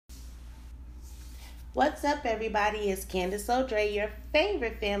What's up, everybody? It's Candace O'Dre, your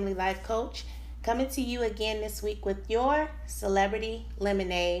favorite family life coach, coming to you again this week with your Celebrity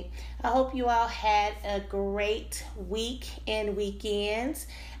Lemonade. I hope you all had a great week and weekends.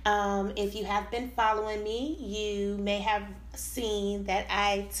 If you have been following me, you may have seen that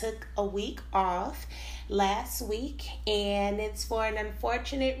I took a week off last week, and it's for an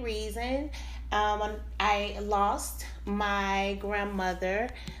unfortunate reason. I lost my grandmother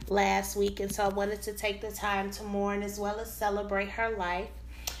last week, and so I wanted to take the time to mourn as well as celebrate her life.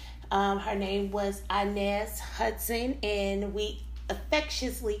 Her name was Inez Hudson, and we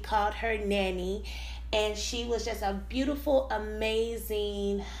affectionately called her Nanny, and she was just a beautiful,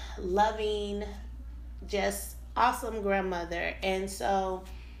 amazing, loving, just awesome grandmother. And so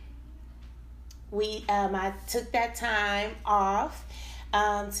I took that time off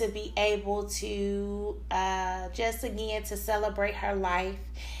to be able to just again to celebrate her life.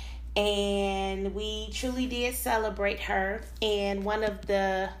 And we truly did celebrate her. And one of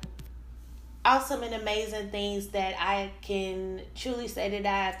the awesome and amazing things that I can truly say that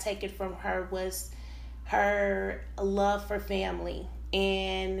I have taken from her was her love for family.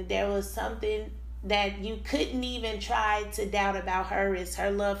 And there was something that you couldn't even try to doubt about her, is her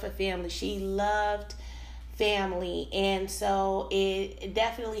love for family. She loved family, and so it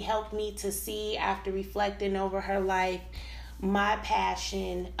definitely helped me to see, after reflecting over her life, my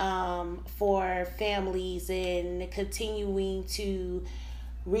passion for families and continuing to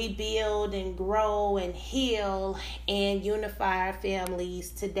rebuild and grow and heal and unify our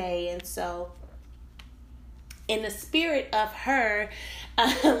families today. And so in the spirit of her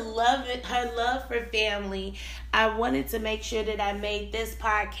love for family, I wanted to make sure that I made this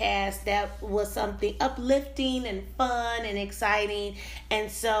podcast that was something uplifting and fun and exciting. And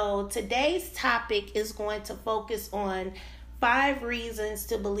so today's topic is going to focus on 5 reasons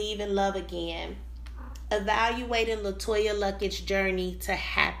to believe in love again, evaluating LaToya Luckett's journey to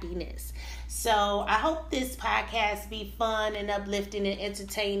happiness. So I hope this podcast be fun and uplifting and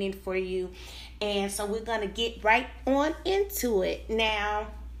entertaining for you. And so we're going to get right on into it. Now,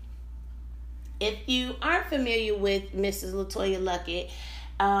 if you aren't familiar with Mrs. LaToya Luckett,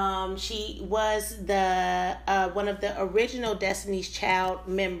 she was the one of the original Destiny's Child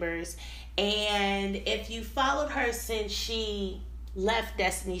members. And if you followed her since she left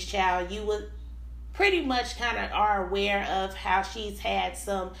Destiny's Child, you would pretty much kind of are aware of how she's had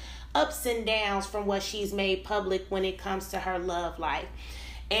some ups and downs from what she's made public when it comes to her love life.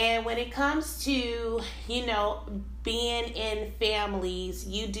 And when it comes to, being in families,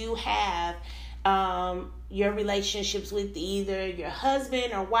 you do have your relationships with either your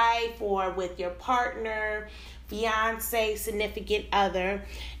husband or wife, or with your partner, fiance, significant other.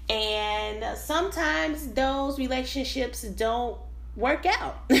 And sometimes those relationships don't work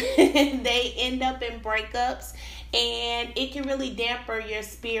out. They end up in breakups, and it can really damper your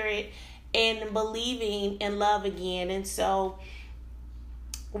spirit in believing in love again. And so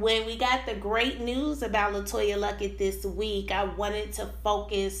when we got the great news about LaToya Luckett this week, I wanted to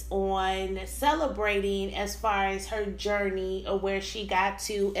focus on celebrating as far as her journey of where she got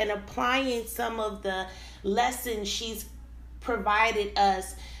to, and applying some of the lessons she's provided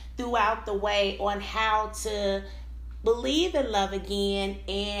us throughout the way on how to believe in love again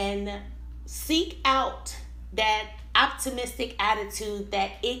and seek out that optimistic attitude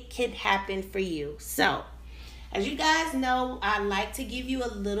that it can happen for you. So, as you guys know, I like to give you a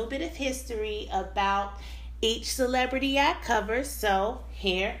little bit of history about each celebrity I cover. So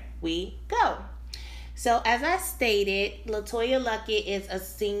here we go. So as I stated, LaToya Luckett is a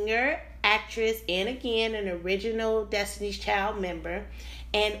singer, actress, and again, an original Destiny's Child member.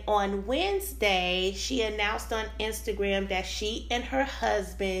 And on Wednesday, she announced on Instagram that she and her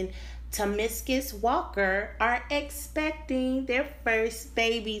husband, Tomiscus Walker, are expecting their first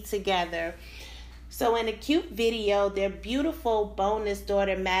baby together. So in a cute video, their beautiful bonus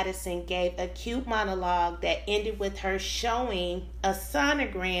daughter Madison gave a cute monologue that ended with her showing a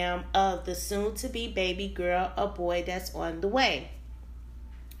sonogram of the soon-to-be baby girl or boy that's on the way.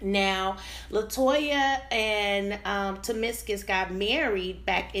 Now, LaToya and Tomiscus got married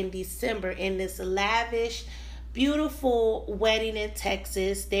back in December in this lavish, beautiful wedding in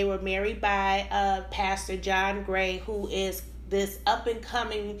Texas. They were married by Pastor John Gray, who is this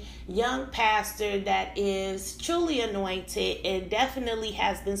up-and-coming young pastor that is truly anointed and definitely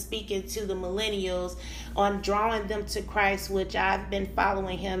has been speaking to the millennials on drawing them to Christ, which I've been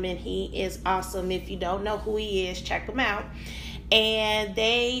following him, and he is awesome. If you don't know who he is, check him out. And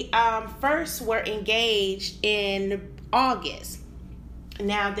they first were engaged in August.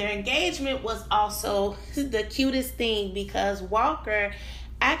 Now, their engagement was also the cutest thing, because Walker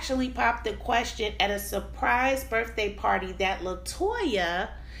actually popped the question at a surprise birthday party that LaToya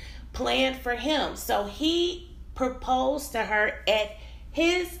planned for him. So he proposed to her at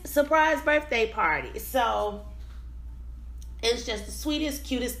his surprise birthday party. So it's just the sweetest,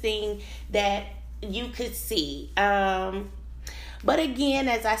 cutest thing that you could see. But again,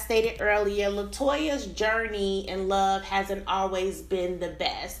 as I stated earlier, LaToya's journey in love hasn't always been the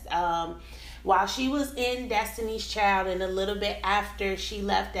best. While she was in Destiny's Child and a little bit after she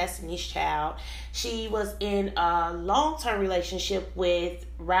left Destiny's Child, she was in a long-term relationship with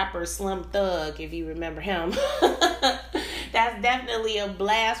rapper Slim Thug, if you remember him. That's definitely a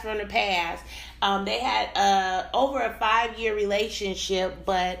blast from the past. They had over a 5-year relationship,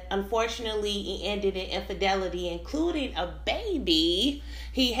 but unfortunately it ended in infidelity, including a baby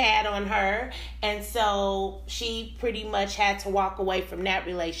he had on her. And so she pretty much had to walk away from that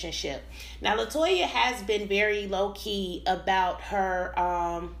relationship. Now, LaToya has been very low-key about her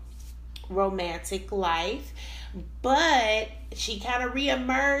romantic life, but she kind of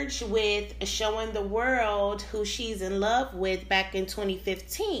reemerged with showing the world who she's in love with back in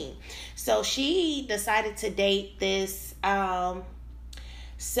 2015. So she decided to date this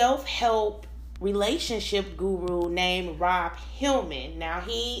self-help relationship guru named Rob Hillman. Now,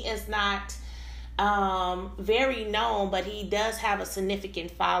 he is not very known, but he does have a significant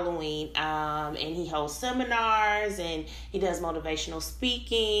following, and he holds seminars and he does motivational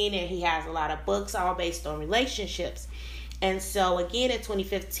speaking, and he has a lot of books all based on relationships. And so again, in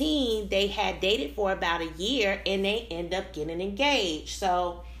 2015, they had dated for about a year and they end up getting engaged.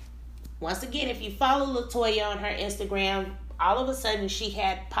 So once again, if you follow LaToya on her Instagram, all of a sudden she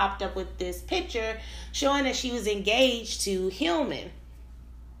had popped up with this picture showing that she was engaged to Hillman.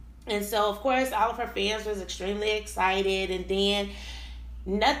 And so, of course, all of her fans was extremely excited. And then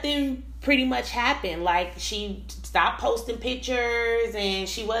nothing pretty much happened. Like, she stopped posting pictures and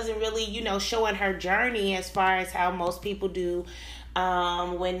she wasn't really, showing her journey as far as how most people do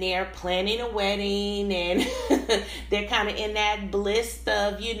when they're planning a wedding and they're kind of in that bliss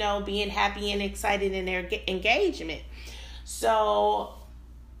of, being happy and excited in their engagement. So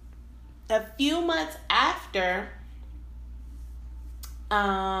a few months after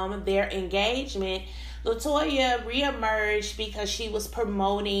their engagement, LaToya reemerged because she was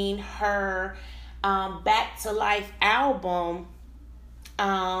promoting her Back to Life album,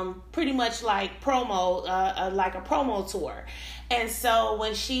 pretty much like a promo tour. And so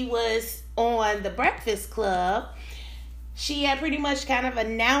when she was on The Breakfast Club, she had pretty much kind of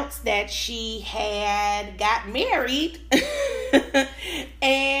announced that she had got married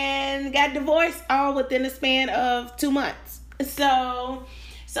and got divorced all within the span of 2 months.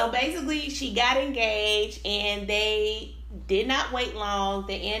 So basically she got engaged and they did not wait long.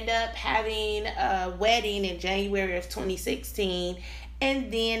 They end up having a wedding in January of 2016,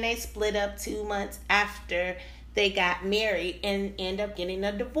 and then they split up 2 months after they got married and end up getting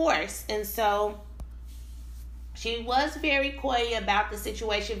a divorce. And so she was very coy about the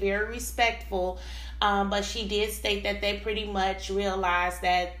situation, very respectful, but she did state that they pretty much realized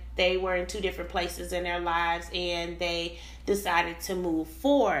that they were in two different places in their lives and they decided to move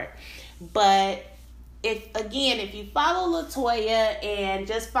forward. But if you follow LaToya and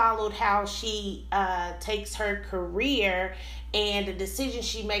just followed how she takes her career and the decisions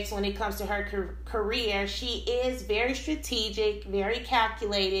she makes when it comes to her career, she is very strategic, very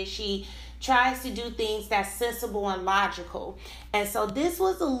calculated. She tries to do things that's sensible and logical. And so this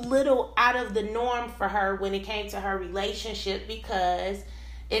was a little out of the norm for her when it came to her relationship, because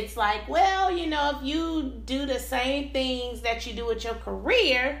it's like, well, if you do the same things that you do with your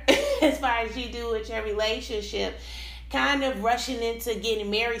career as far as you do with your relationship, kind of rushing into getting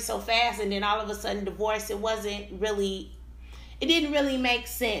married so fast and then all of a sudden divorce, it didn't really make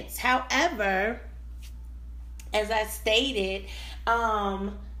sense. However, as I stated,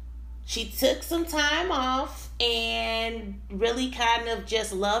 she took some time off and really kind of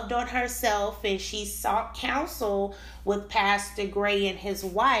just loved on herself, and she sought counsel with Pastor Gray and his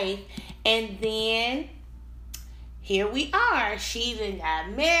wife, and then here we are. She then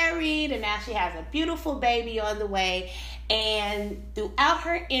got married and now she has a beautiful baby on the way. And throughout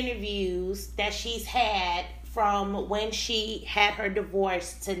her interviews that she's had from when she had her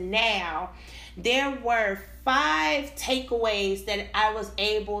divorce to now, there were 5 takeaways that I was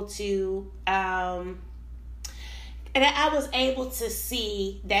able to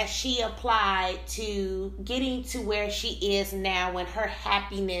see that she applied to getting to where she is now in her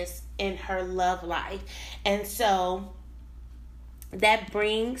happiness in her love life. And so that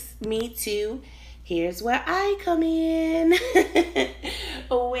brings me to, here's where I come in.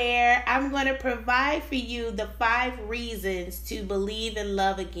 where I'm going to provide for you the 5 reasons to believe in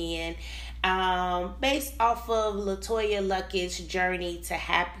love again, based off of LaToya Luckett's journey to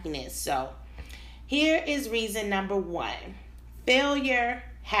happiness. So here is reason number 1. Failure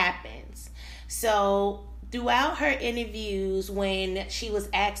happens. So throughout her interviews, when she was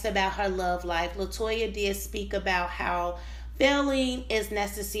asked about her love life, LaToya did speak about how failing is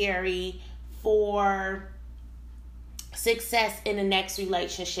necessary for success in the next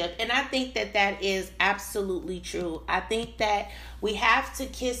relationship. And I think that that is absolutely true. I think that we have to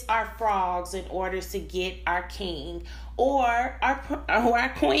kiss our frogs in order to get our king or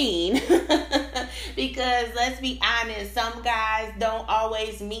our queen. Because let's be honest, some guys don't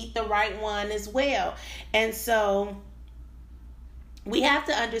always meet the right one as well. And so we have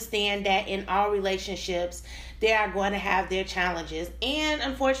to understand that in all relationships, they are going to have their challenges. And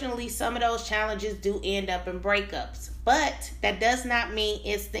unfortunately, some of those challenges do end up in breakups. But that does not mean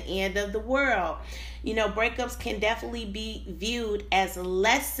it's the end of the world. You know, breakups can definitely be viewed as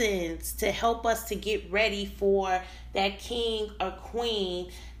lessons to help us to get ready for that king or queen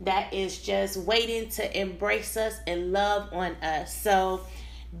that is just waiting to embrace us and love on us. So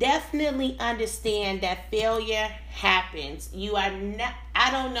definitely understand that failure happens. You are not, I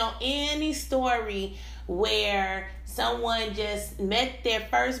don't know any story where someone just met their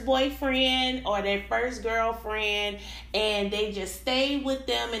first boyfriend or their first girlfriend and they just stayed with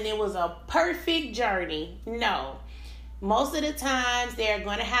them and it was a perfect journey. No. Most of the times they're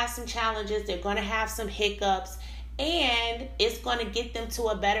going to have some challenges, they're going to have some hiccups, and it's going to get them to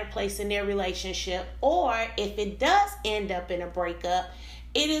a better place in their relationship. Or if it does end up in a breakup,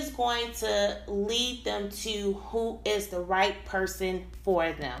 it is going to lead them to who is the right person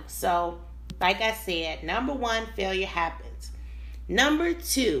for them. So, like I said, number 1, failure happens. Number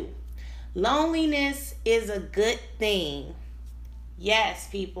 2, loneliness is a good thing. Yes,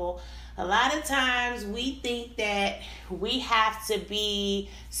 people. A lot of times we think that we have to be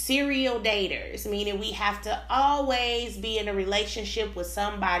serial daters, meaning we have to always be in a relationship with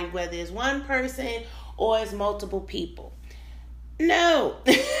somebody, whether it's one person or it's multiple people. No,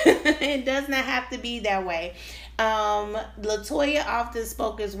 it does not have to be that way. LaToya often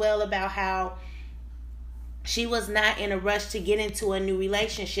spoke as well about how she was not in a rush to get into a new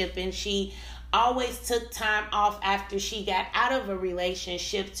relationship, and she always took time off after she got out of a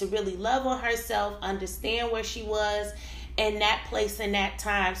relationship to really love on herself, understand where she was in that place and that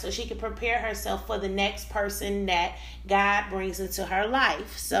time, so she could prepare herself for the next person that God brings into her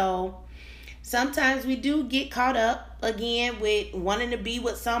life. So sometimes we do get caught up again with wanting to be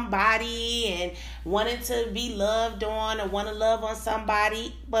with somebody and wanting to be loved on or want to love on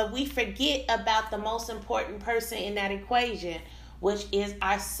somebody, but we forget about the most important person in that equation, which is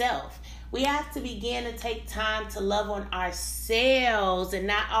ourselves. We have to begin to take time to love on ourselves and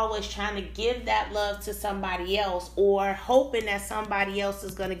not always trying to give that love to somebody else or hoping that somebody else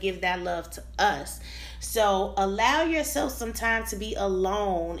is going to give that love to us. So allow yourself some time to be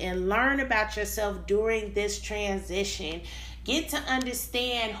alone and learn about yourself during this transition. Get to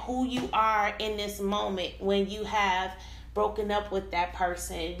understand who you are in this moment when you have broken up with that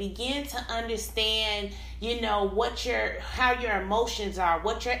person. Begin to understand, how your emotions are,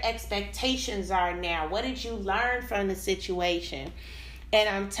 what your expectations are now. What did you learn from the situation? And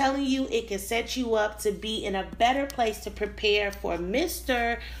I'm telling you, it can set you up to be in a better place to prepare for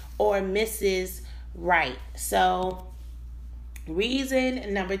Mr. or Mrs. Right. So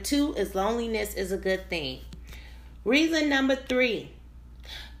reason number 2 is loneliness is a good thing. Reason number 3,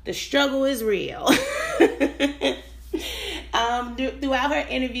 the struggle is real. Throughout her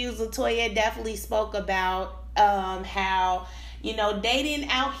interviews, LaToya definitely spoke about how, dating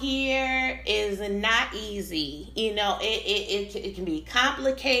out here is not easy. It can be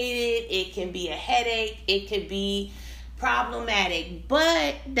complicated. It can be a headache. It could be problematic,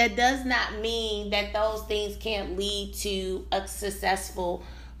 but that does not mean that those things can't lead to a successful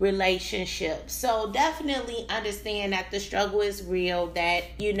relationship. So definitely understand that the struggle is real, that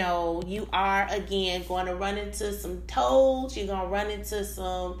you are again going to run into some toads, you're going to run into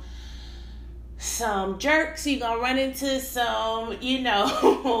some jerks, you're going to run into some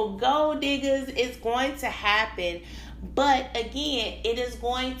gold diggers. It's going to happen. But again, it is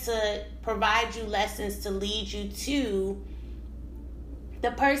going to provide you lessons to lead you to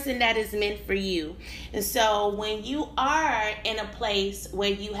the person that is meant for you. And so when you are in a place where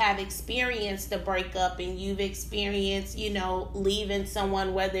you have experienced the breakup and you've experienced, leaving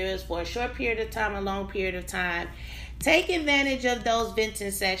someone, whether it's for a short period of time, a long period of time, Take advantage of those venting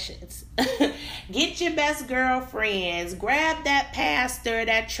sessions. Get your best girlfriends. Grab that pastor,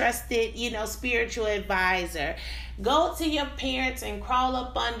 that trusted, spiritual advisor. Go to your parents and crawl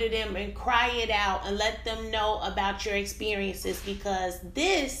up under them and cry it out and let them know about your experiences, because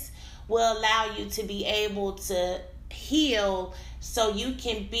this will allow you to be able to heal so you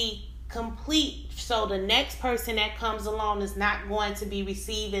can be complete. So the next person that comes along is not going to be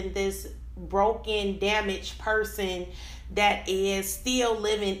receiving this broken, damaged person that is still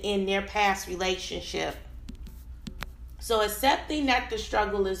living in their past relationship. So accepting that the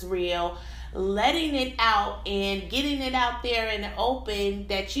struggle is real, letting it out and getting it out there in the open,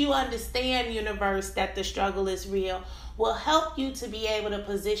 that you understand, universe, that the struggle is real, will help you to be able to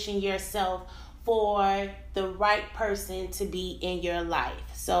position yourself for the right person to be in your life.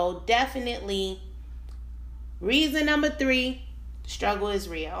 So definitely, reason number 3, struggle is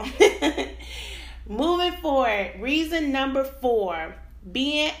real. Moving forward, reason number 4,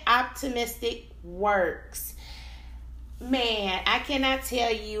 being optimistic works. Man, I cannot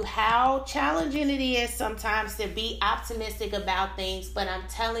tell you how challenging it is sometimes to be optimistic about things, but I'm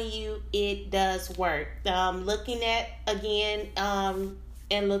telling you, it does work. Looking at, again,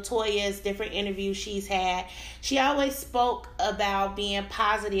 in LaToya's different interviews she's had, she always spoke about being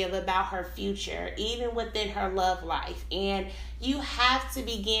positive about her future, even within her love life. And you have to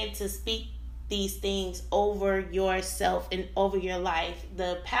begin to speak these things over yourself and over your life.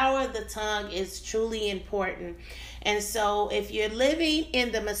 The power of the tongue is truly important. And so if you're living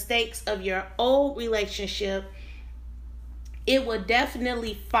in the mistakes of your old relationship, it will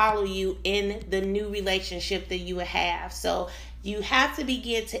definitely follow you in the new relationship that you will have. So you have to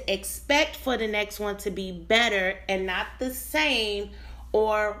begin to expect for the next one to be better and not the same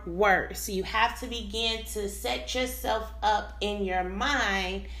or worse. You have to begin to set yourself up in your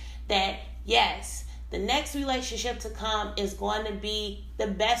mind that, yes, the next relationship to come is going to be the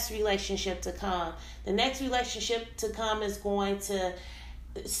best relationship to come. The next relationship to come is going to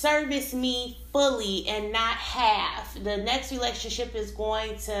service me fully and not half. The next relationship is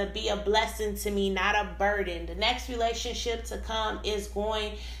going to be a blessing to me, not a burden. The next relationship to come is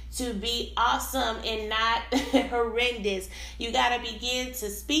going to be awesome and not horrendous. You got to begin to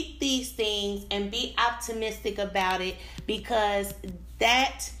speak these things and be optimistic about it, because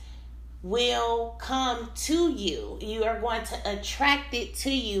that will come to you. You are going to attract it to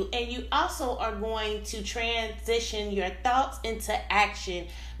you, and you also are going to transition your thoughts into action,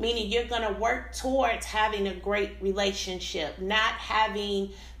 meaning you're going to work towards having a great relationship, not having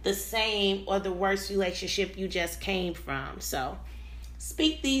the same or the worst relationship you just came from. So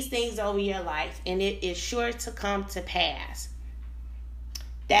speak these things over your life, and it is sure to come to pass.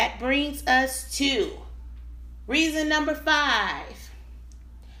 That brings us to reason number 5.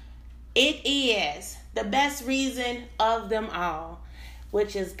 It is the best reason of them all,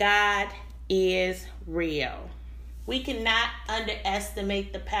 which is God is real. We cannot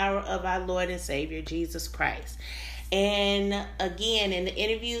underestimate the power of our Lord and Savior, Jesus Christ. And again, in the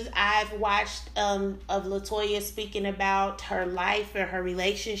interviews I've watched of LaToya speaking about her life and her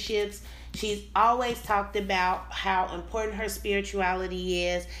relationships, she's always talked about how important her spirituality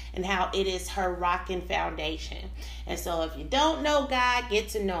is and how it is her rock and foundation. And so if you don't know God, get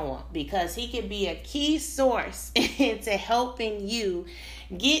to know him, because he can be a key source into helping you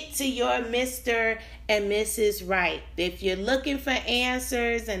get to your Mr. and Mrs. Right. If you're looking for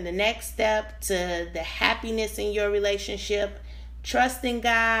answers and the next step to the happiness in your relationship, trust in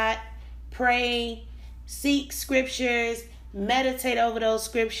God, pray, seek scriptures, meditate over those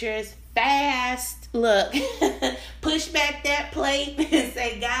scriptures, fast, look, push back that plate and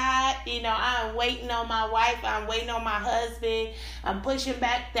say, God, I'm waiting on my wife, I'm waiting on my husband, I'm pushing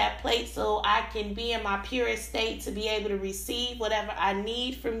back that plate so I can be in my purest state to be able to receive whatever I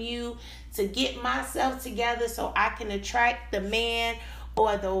need from you, to get myself together so I can attract the man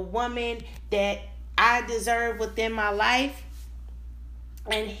or the woman that I deserve within my life,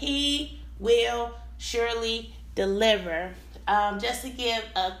 and he will surely deliver. Just to give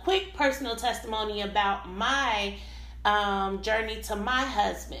a quick personal testimony about my journey to my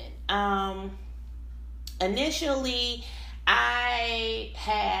husband. Initially, I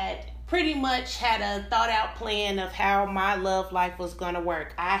had pretty much had a thought out plan of how my love life was going to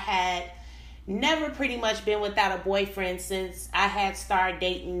work. I had never pretty much been without a boyfriend since I had started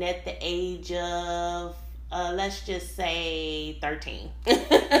dating at the age of, let's just say 13.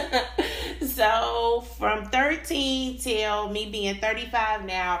 So from 13 till me being 35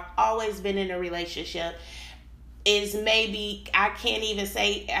 now, I've always been in a relationship. Is maybe, I can't even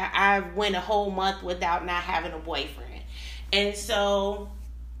say I went a whole month without not having a boyfriend. And so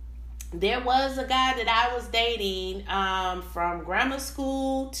there was a guy that I was dating from grammar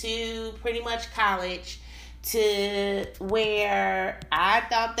school to pretty much college, to where I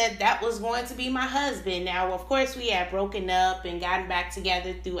thought that was going to be my husband. Now, of course, we had broken up and gotten back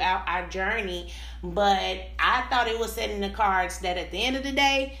together throughout our journey, but I thought it was set in the cards that at the end of the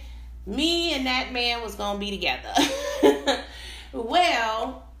day, me and that man was going to be together.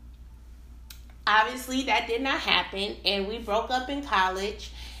 Well, obviously that did not happen, and we broke up in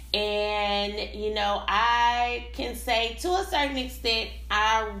college. And, I can say to a certain extent,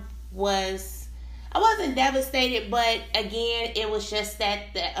 I wasn't devastated, but again, it was just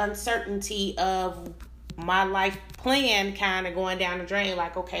that the uncertainty of my life plan kind of going down the drain.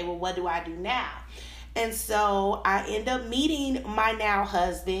 Like, okay, well, what do I do now? And so I end up meeting my now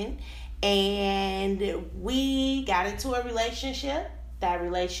husband, and we got into a relationship. That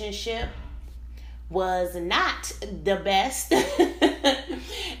relationship was not the best.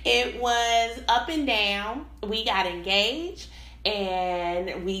 It was up and down. We got engaged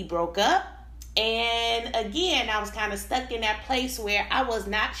and we broke up. And again, I was kind of stuck in that place where I was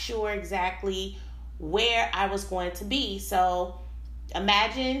not sure exactly where I was going to be. So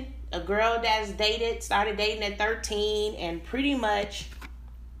imagine a girl that's started dating at 13 and pretty much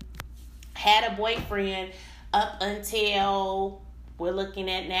had a boyfriend up until we're looking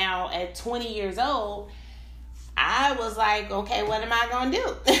at now at 20 years old. I was like, okay, what am I going to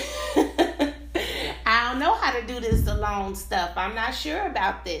do? I don't know how to do this alone stuff. I'm not sure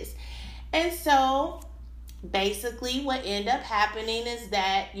about this. And so basically what ended up happening is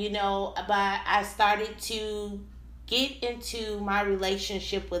that, I started to get into my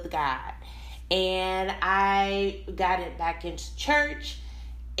relationship with God. And I got it back into church.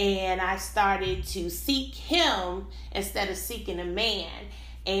 And I started to seek him instead of seeking a man.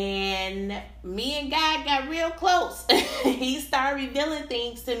 And me and God got real close. He started revealing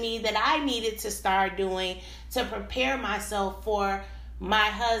things to me that I needed to start doing to prepare myself for my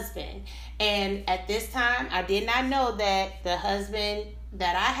husband. And at this time, I did not know that the husband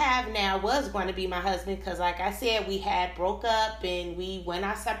that I have now was going to be my husband, because like I said, we had broke up and we went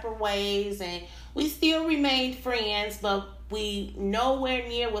our separate ways, and we still remained friends, but we nowhere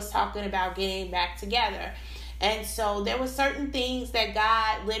near was talking about getting back together. And so there were certain things that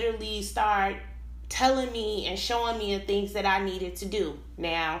God literally started telling me and showing me the things that I needed to do.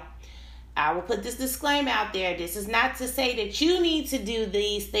 Now, I will put this disclaimer out there. This is not to say that you need to do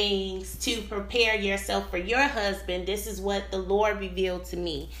these things to prepare yourself for your husband. This is what the Lord revealed to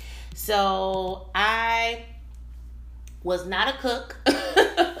me. So I was not a cook.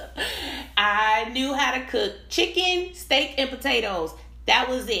 I knew how to cook chicken, steak, and potatoes. That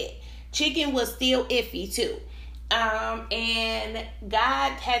was it. Chicken was still iffy too. And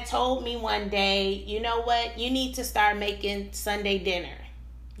God had told me one day, you know what? You need to start making Sunday dinner.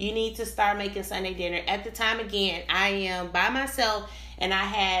 You need to start making Sunday dinner. At the time, again, I am by myself, and I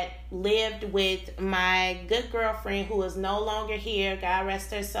had lived with my good girlfriend who is no longer here. God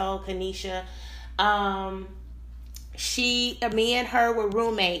rest her soul, Kanisha. Me and her were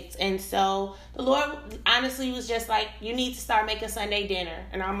roommates. And so the Lord honestly was just like, you need to start making Sunday dinner.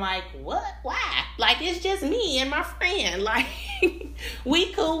 And I'm like, what? Why? Like, it's just me and my friend. Like,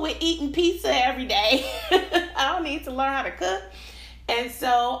 we cool with eating pizza every day. I don't need to learn how to cook. And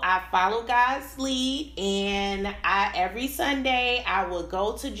so I followed God's lead, and every Sunday I would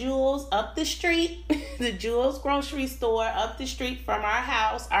go to Jewel's up the street, the Jewel's grocery store up the street from our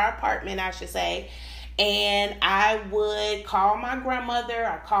house, our apartment, I should say. And I would call my grandmother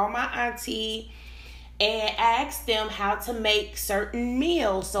or call my auntie and ask them how to make certain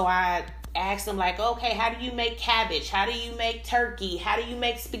meals. So I asked them like, okay, how do you make cabbage? How do you make turkey? How do you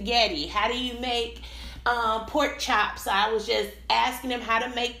make spaghetti? How do you make pork chops? I was just asking them how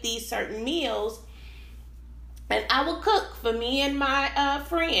to make these certain meals. And I would cook for me and my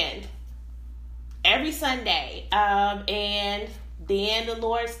friend every Sunday. And then the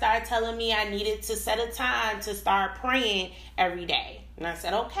Lord started telling me I needed to set a time to start praying every day. And I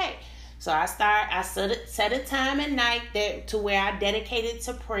said, okay. So I set a time at night to where I dedicated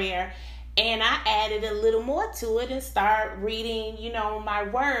to prayer. And I added a little more to it and started reading, my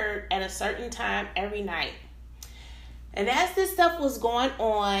word at a certain time every night. And as this stuff was going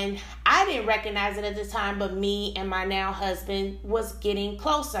on, I didn't recognize it at the time, but me and my now husband was getting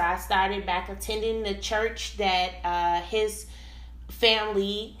closer. I started back attending the church that his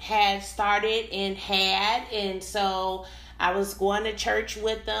family had started and had. And so I was going to church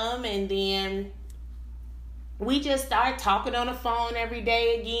with them, and then we just started talking on the phone every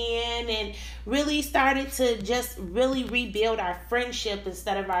day again, and really started to just really rebuild our friendship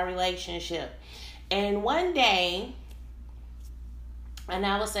instead of our relationship. And one day, and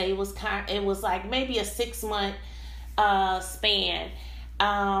I would say it was like maybe a 6-month span.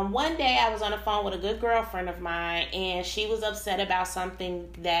 One day I was on the phone with a good girlfriend of mine, and she was upset about something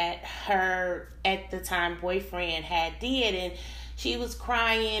that her, at the time, boyfriend had did, and she was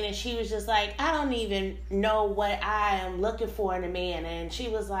crying, and she was just like, I don't even know what I am looking for in a man. And she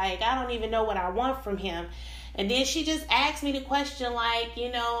was like, I don't even know what I want from him. And then she just asked me the question, like,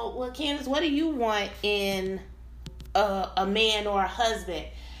 well, Candace, what do you want in a man or a husband?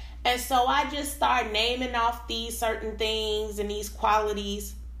 And so I just started naming off these certain things and these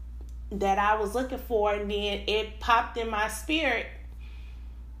qualities that I was looking for. And then it popped in my spirit.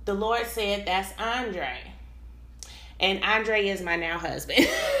 The Lord said, that's Andre. And Andre is my now husband.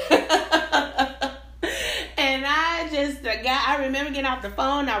 And I remember getting off the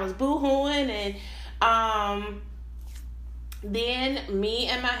phone. I was boo-hooing. And then me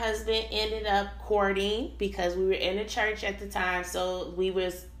and my husband ended up courting because we were in a church at the time. So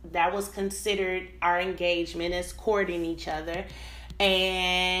that was considered our engagement, as courting each other.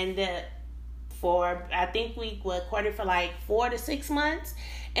 And I think we courted for like 4 to 6 months,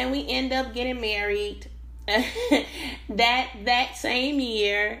 and we end up getting married that same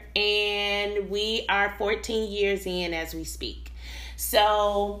year, and we are 14 years in as we speak.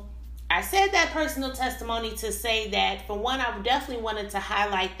 So I said that personal testimony to say that, for one, I definitely wanted to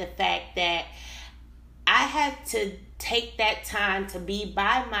highlight the fact that I had to take that time to be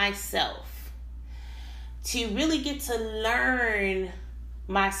by myself, to really get to learn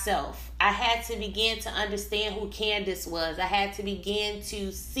myself. I had to begin to understand who Candace was. I had to begin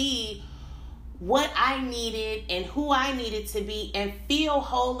to see what I needed and who I needed to be, and feel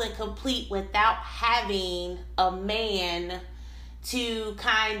whole and complete without having a man to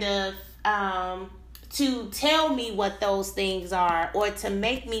kind of to tell me what those things are, or to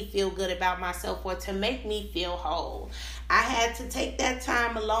make me feel good about myself, or to make me feel whole. I had to take that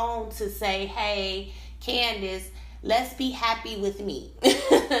time alone to say, hey, Candace, let's be happy with me.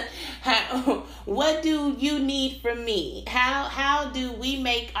 What do you need from me? How do we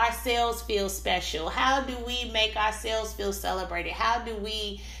make ourselves feel special? How do we make ourselves feel celebrated? How do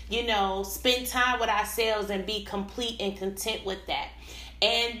we, spend time with ourselves and be complete and content with that?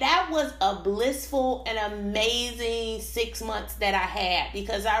 And that was a blissful and amazing 6 months that I had,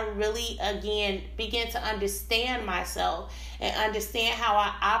 because I really, again, began to understand myself and understand how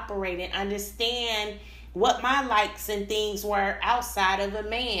I operate and understand what my likes and things were outside of a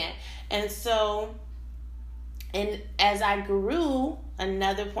man. And so, and as I grew,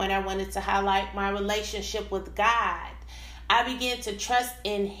 another point I wanted to highlight, my relationship with God. I began to trust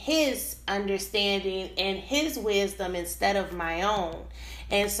in His understanding and His wisdom instead of my own.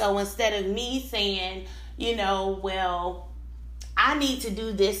 And so instead of me saying, well, I need to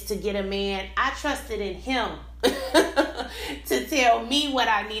do this to get a man, I trusted in Him to tell me what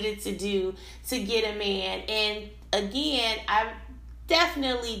I needed to do to get a man. And again, I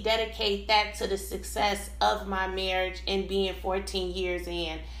definitely dedicate that to the success of my marriage and being 14 years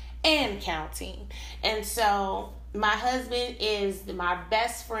in and counting. And so my husband is my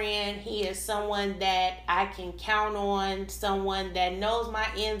best friend. He is someone that I can count on, someone that knows my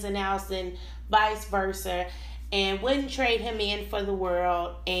ins and outs and vice versa, and wouldn't trade him in for the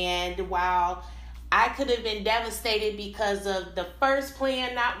world. And while I could have been devastated because of the first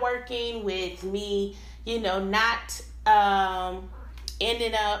plan not working, with me, not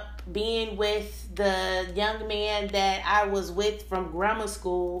ending up being with the young man that I was with from grammar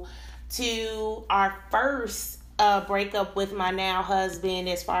school, to our first breakup with my now husband,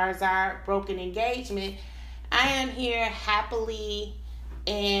 as far as our broken engagement, I am here happily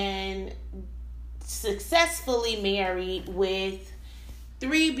and successfully married with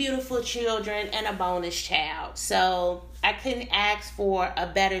 3 beautiful children and a bonus child. So I couldn't ask for a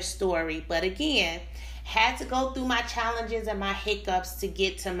better story. But again, had to go through my challenges and my hiccups to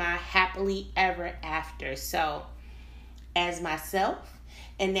get to my happily ever after. So as myself,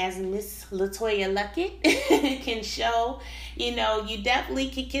 and as Miss Latoya Luckett can show, you definitely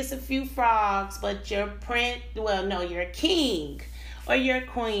can kiss a few frogs, but your king or your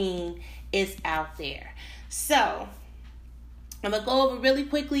queen is out there. So I'm going to go over really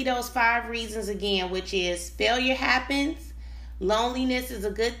quickly those 5 reasons again, which is failure happens, loneliness is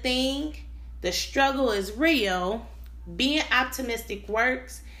a good thing, the struggle is real, being optimistic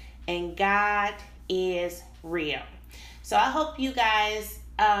works, and God is real. So I hope you guys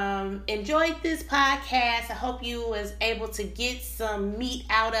enjoyed this podcast. I hope you was able to get some meat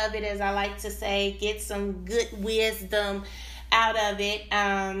out of it, as I like to say, get some good wisdom out of it.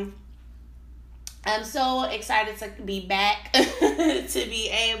 I'm so excited to be back, to be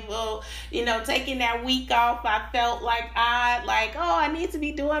able, taking that week off. I felt I need to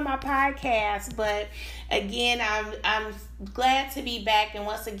be doing my podcast. But again, I'm glad to be back. And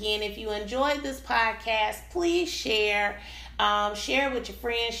once again, if you enjoyed this podcast, please share. Share it with your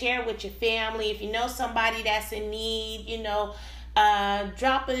friends, share it with your family. If you know somebody that's in need,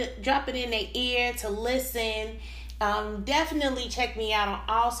 drop it in their ear to listen. Definitely check me out on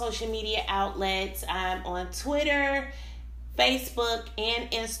all social media outlets. I'm on Twitter, Facebook, and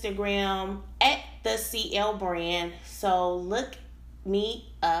Instagram at the CL Brand. So look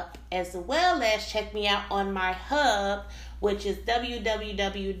me up, as well as check me out on my hub, which is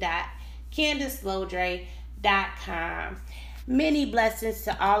www.CandiceLodre.com. Many blessings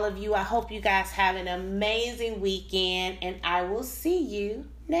to all of you. I hope you guys have an amazing weekend, and I will see you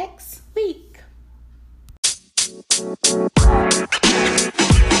next week.